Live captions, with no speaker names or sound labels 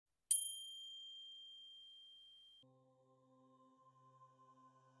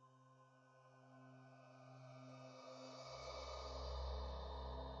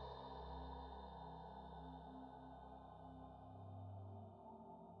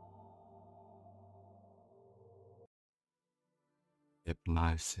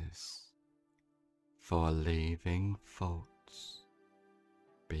hypnosis for leaving thoughts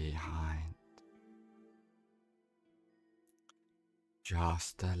behind.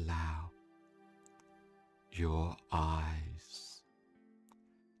 Just allow your eyes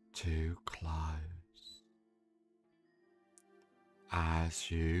to close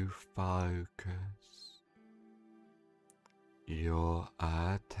as you focus your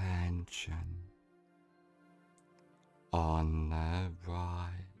attention on the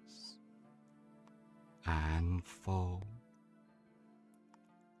rise and fall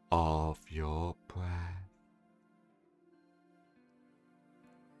of your breath.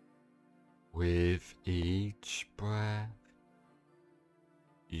 With each breath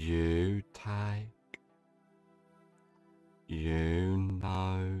you take, you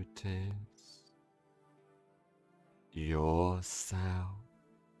notice yourself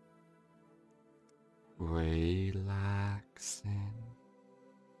relaxing.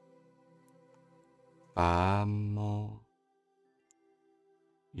 The more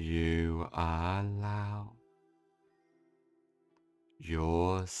you allow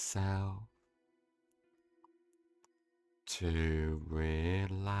yourself to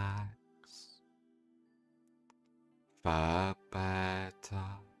relax, the better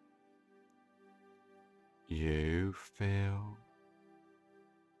you feel,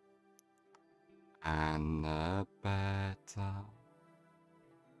 and the better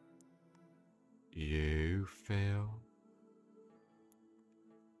you feel,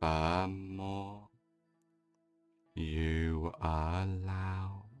 the more you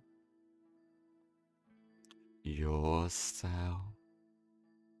allow yourself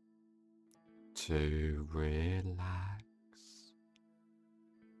to relax.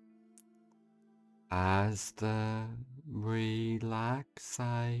 As the relaxation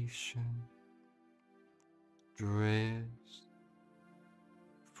drifts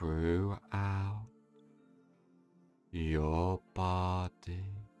throughout your body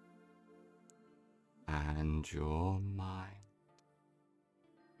and your mind,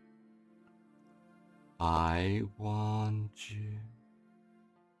 I want you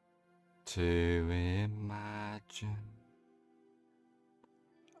to imagine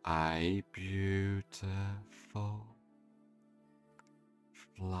a beautiful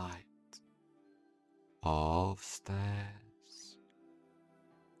flight of stairs,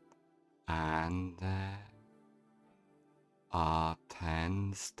 and there are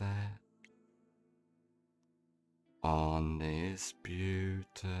 10 steps on this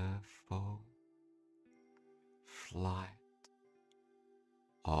beautiful flight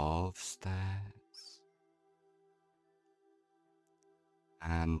of stairs,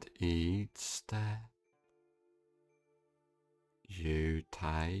 and each step you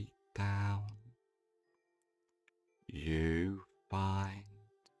take down, you find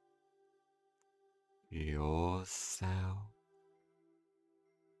yourself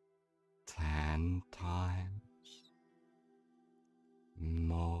 10 times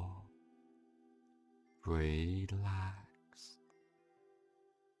more relaxed,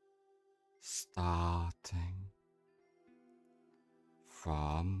 starting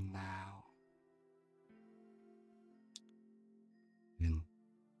from now. And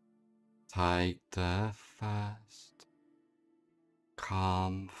take the first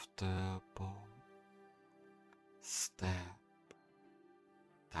comfortable step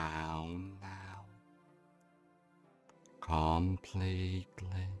down now,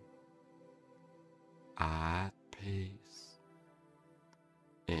 completely at peace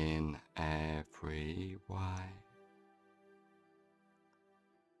in every way.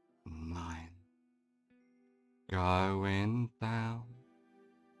 9. Going down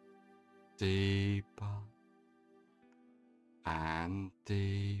deeper and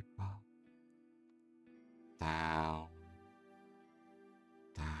deeper, down,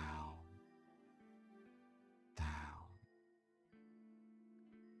 down, down.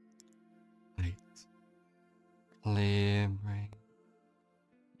 8. Clearing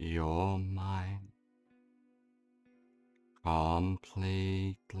your mind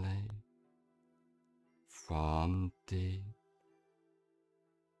completely from deep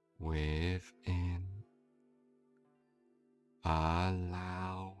within,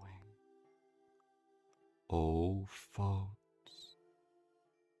 allowing all thoughts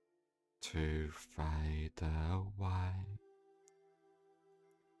to fade away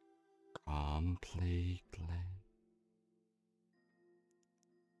completely.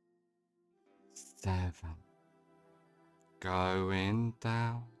 7. Going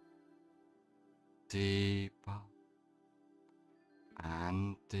down deeper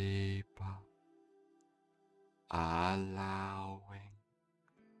and deeper, allowing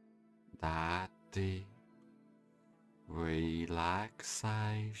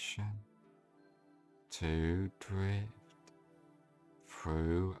relaxation to drift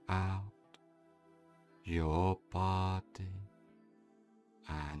throughout your body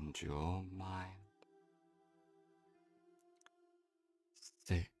and your mind.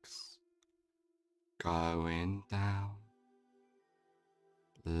 6. Going down,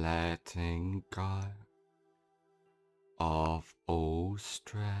 letting go of all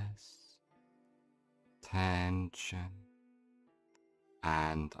stress, tension,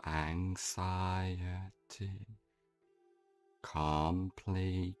 and anxiety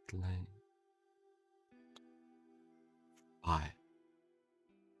completely. 5.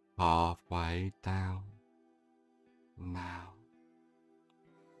 Halfway down now,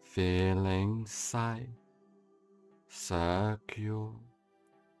 feeling safe, secure,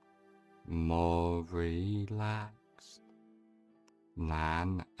 more relaxed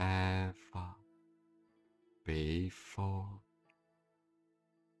than ever before.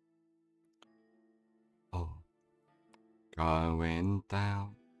 Oh, going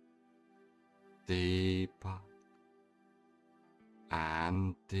down deeper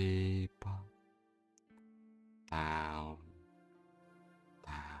and deeper, down,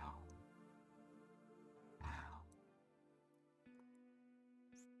 down, down.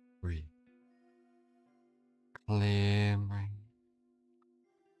 3. Clearing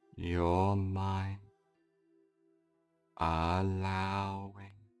your mind,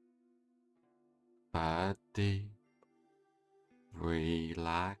 allowing the deep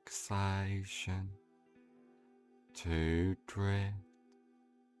relaxation to drift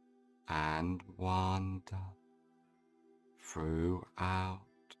and wander throughout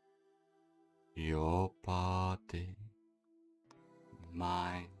your body,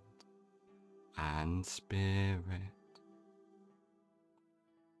 mind, and spirit.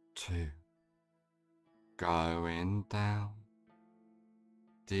 2. Going down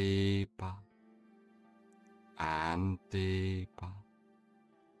deeper and deeper,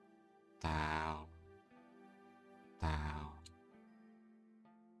 down, down,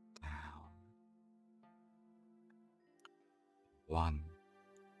 down. 1.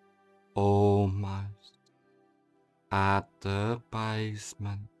 Almost at the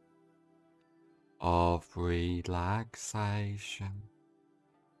basement of relaxation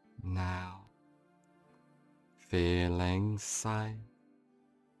now, feeling safe,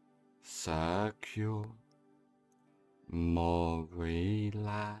 secure, more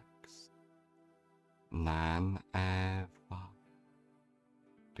relaxed than ever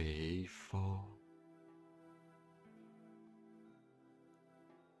before.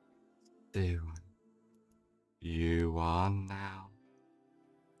 Still, you are now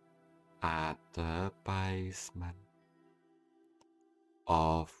at the basement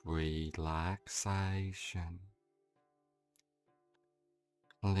of relaxation,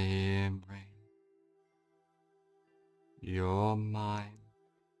 clearing your mind,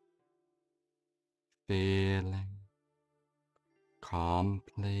 feeling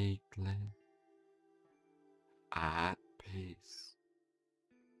completely at peace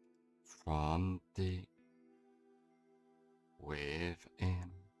from deep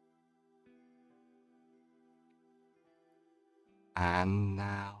within. And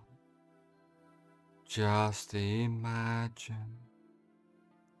now, just imagine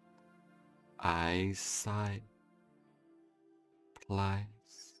a safe place.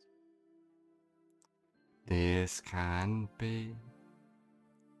 This can be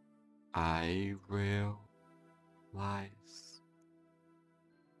a real place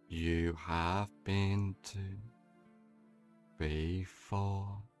you have been to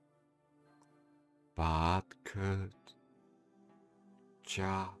before, but could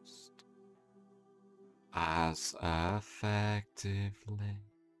just as effectively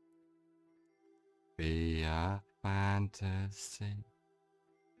be a fantasy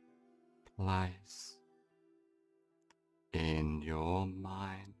place in your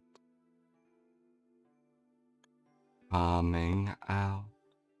mind. Coming out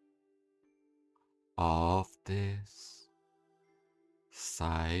of this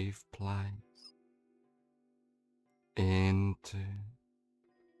safe place into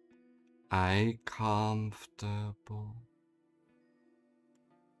a comfortable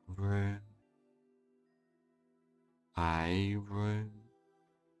room, a room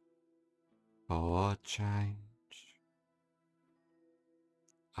for change,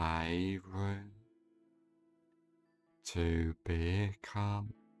 a room to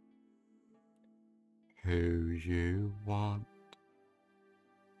become who you want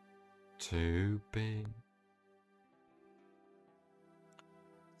to be,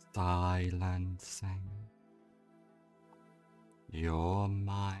 silencing your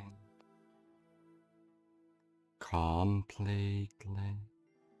mind completely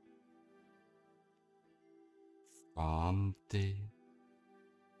from deep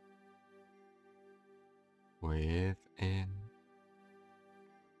within,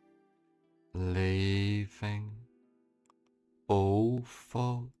 leaving all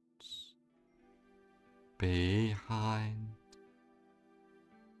thoughts behind,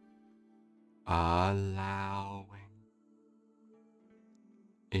 allowing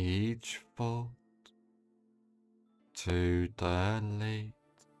each thought to delete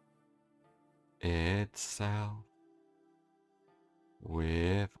itself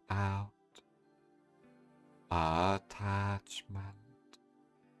without attachment,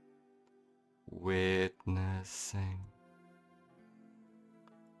 witnessing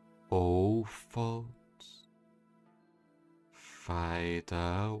all thoughts fade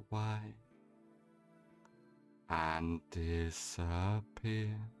away and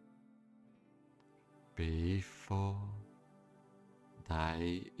disappear before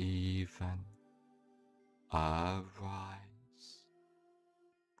they even arise,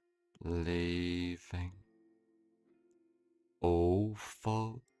 leaving all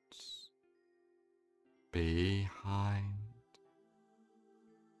thoughts behind,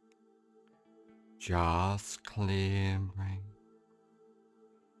 just clearing,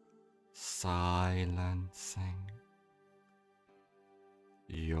 silencing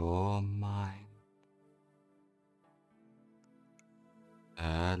your mind,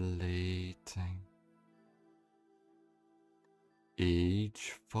 deleting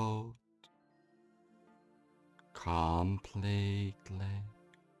each thought completely,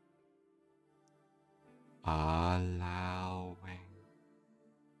 allowing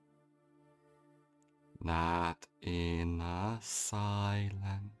that inner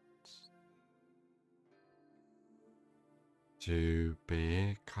silence to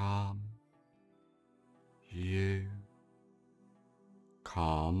become you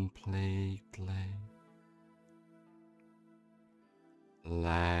completely,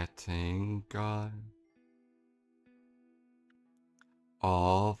 letting go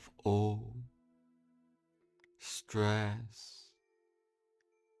of all stress,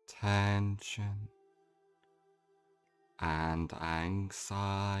 tension, and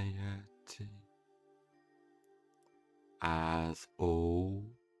anxiety as all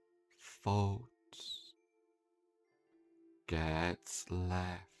thoughts gets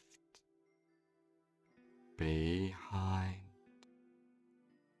left behind,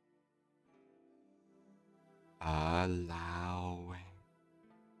 allowing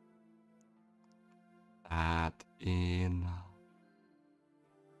that inner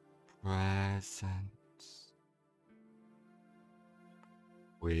presence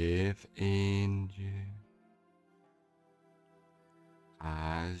within you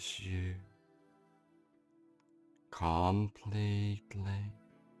as you completely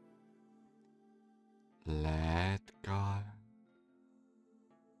let go,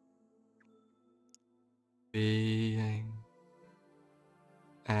 being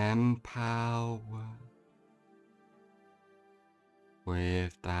empowered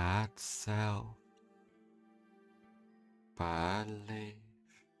with that self-belief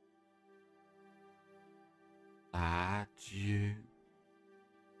that you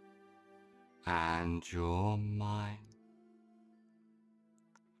and your mind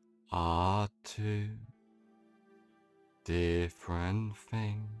are two different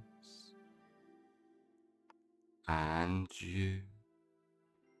things, and you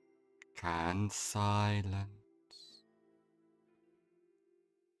can silence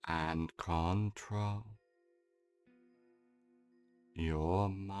and control your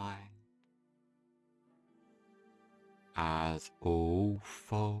mind as all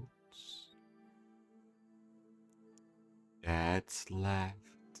thoughts gets left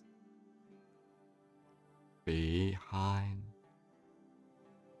behind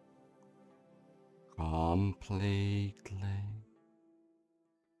completely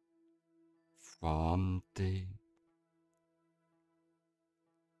from deep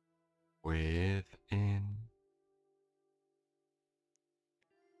within,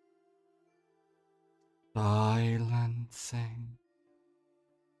 silencing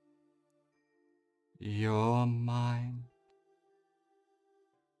your mind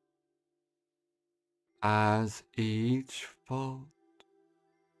as each thought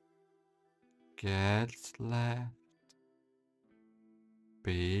gets left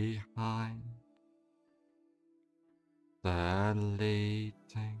behind,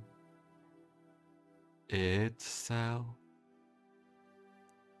 deleting itself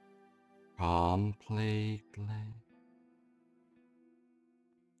completely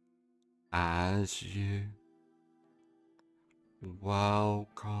as you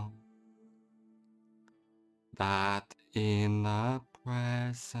welcome that inner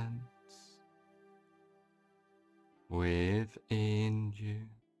presence within you,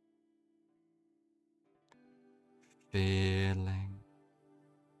 feeling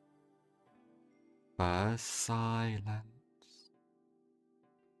the silence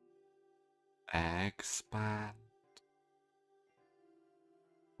expand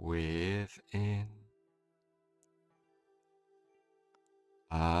within,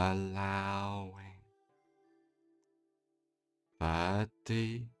 allowing the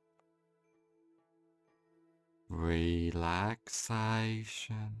deep relaxation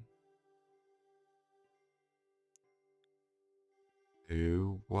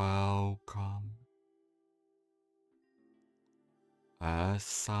to welcome a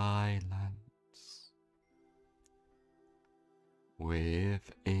silence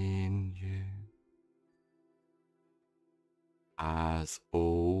within you as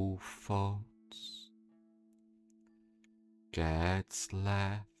all thoughts gets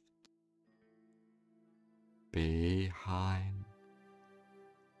left behind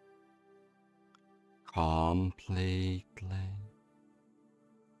completely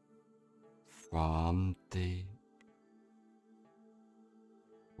from deep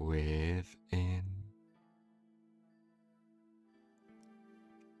within,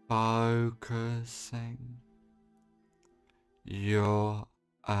 focusing your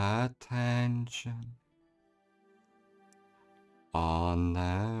attention on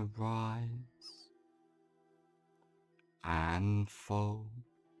the rise and fall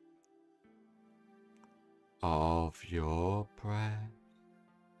of your breath,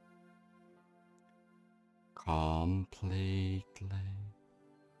 completely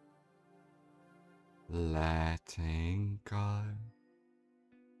letting go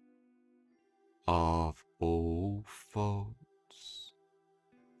of all thoughts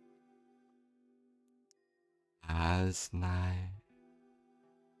as they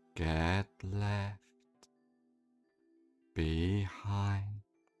get left behind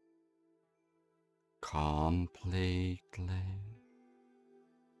completely,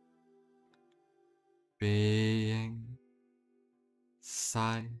 being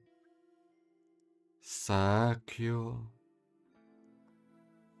safe, secure,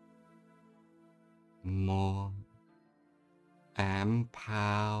 more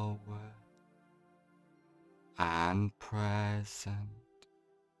empowered and present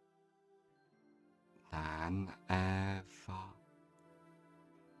than ever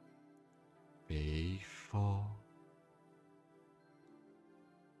before,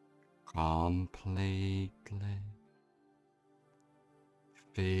 completely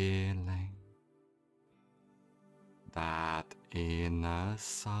feeling that inner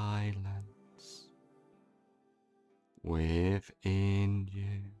silence within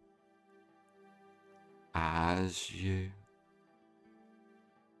you as you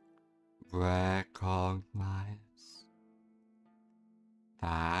recognize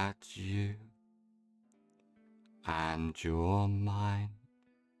that you and your mind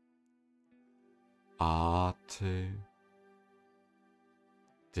are two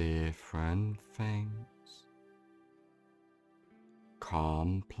different things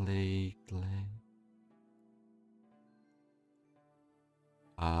completely,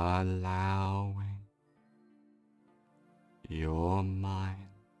 allowing your mind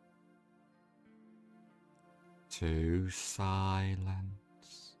to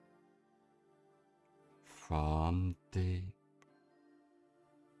silence from deep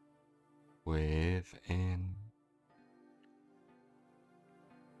within,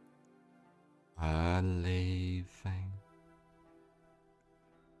 believing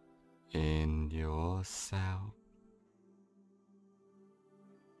in yourself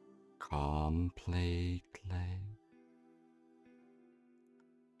completely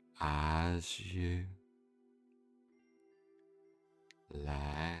as you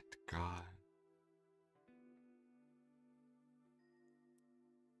let go.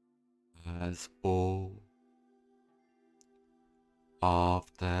 As all of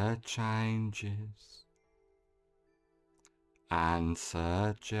the changes and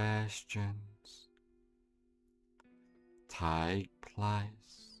suggestions take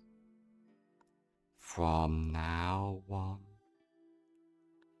place from now on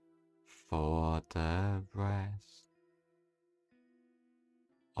for the rest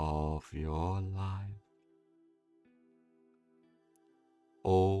of your life.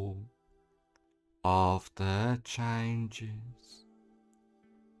 All of the changes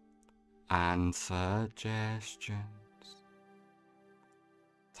and suggestions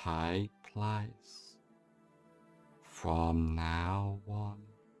take place from now on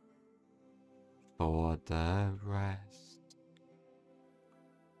for the rest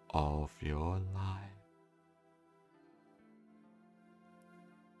of your life.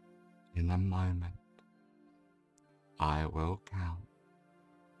 In a moment, I will count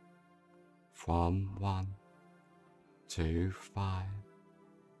from 1 to 5,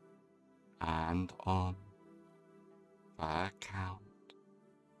 and on the count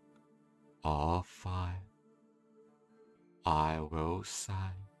of 5, I will say,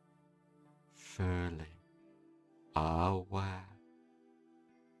 fully aware,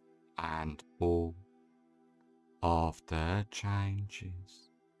 and all of the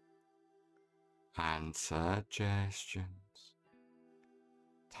changes and suggestions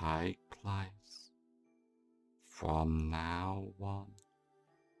take place from now on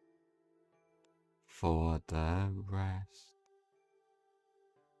for the rest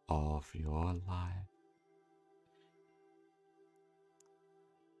of your life.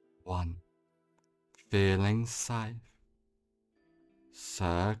 1. Feeling safe,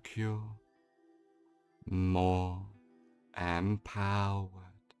 secure, more empowered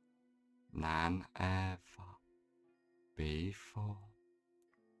than ever before.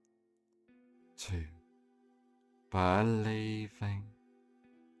 2. Believing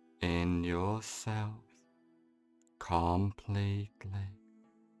in yourself completely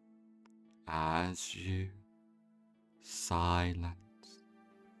as you silence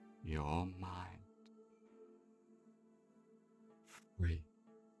your mind. 3.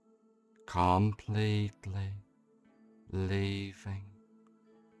 Completely leaving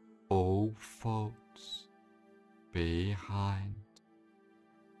all thoughts behind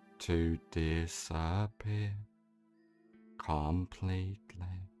to disappear completely.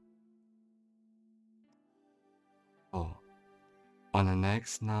 4. On the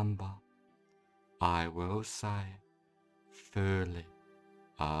next number, I will say fully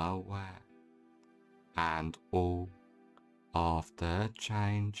aware, and all of the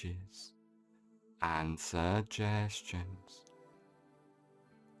changes and suggestions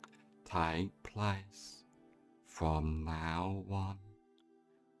take place from now on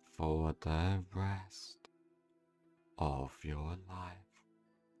for the rest of your life.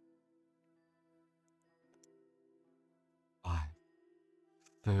 5.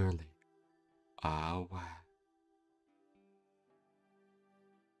 Fully aware.